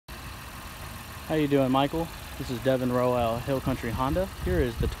How you doing, Michael? This is Devin Roel, Hill Country Honda. Here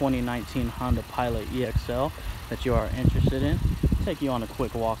is the 2019 Honda Pilot EXL that you are interested in. Take you on a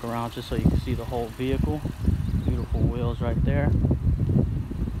quick walk around just so you can see the whole vehicle. Beautiful wheels right there.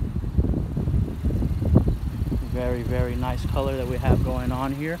 Very, very nice color that we have going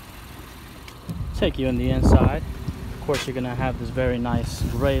on here. Take you in the inside. Of course, you're gonna have this very nice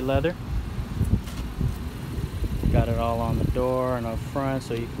gray leather. Got it all on the door and up front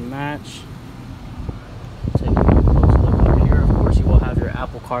so you can match. Take a close look up here. Of course, you will have your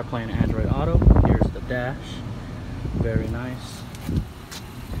Apple CarPlay and Android Auto. Here's the dash. Very nice.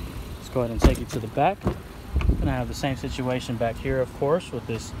 Let's go ahead and take you to the back. Gonna have the same situation back here, of course, with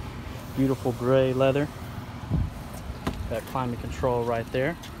this beautiful gray leather. Got climate control right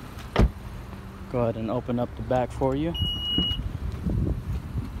there. Go ahead and open up the back for you.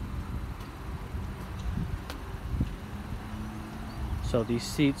 So these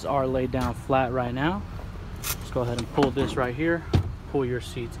seats are laid down flat right now. Let's go ahead and pull this right here. Pull your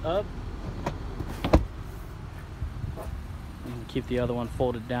seats up. And keep the other one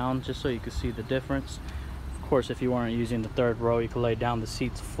folded down just so you can see the difference. Of course, if you weren't using the third row, you could lay down the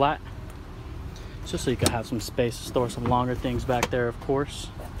seats flat. Just so you can have some space to store some longer things back there, of course.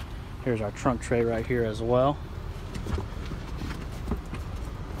 Here's our trunk tray right here as well.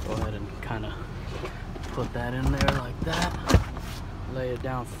 Go ahead and kind of put that in there like that. Lay it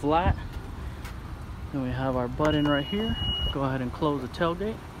down flat. Then we have our button right here. Go ahead and close the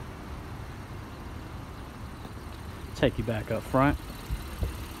tailgate. Take you back up front.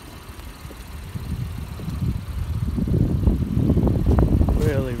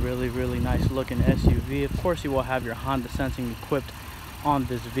 Really nice looking SUV. Of course, you will have your Honda sensing equipped on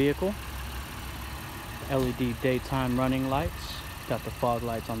this vehicle. LED daytime running lights. Got the fog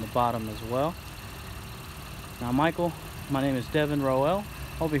lights on the bottom as well. Now, Michael, my name is Devin Roel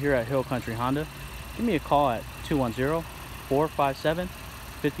over here at Hill Country Honda. Give me a call at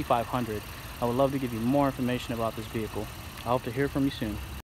 210-457-5500. I would love to give you more information about this vehicle. I hope to hear from you soon.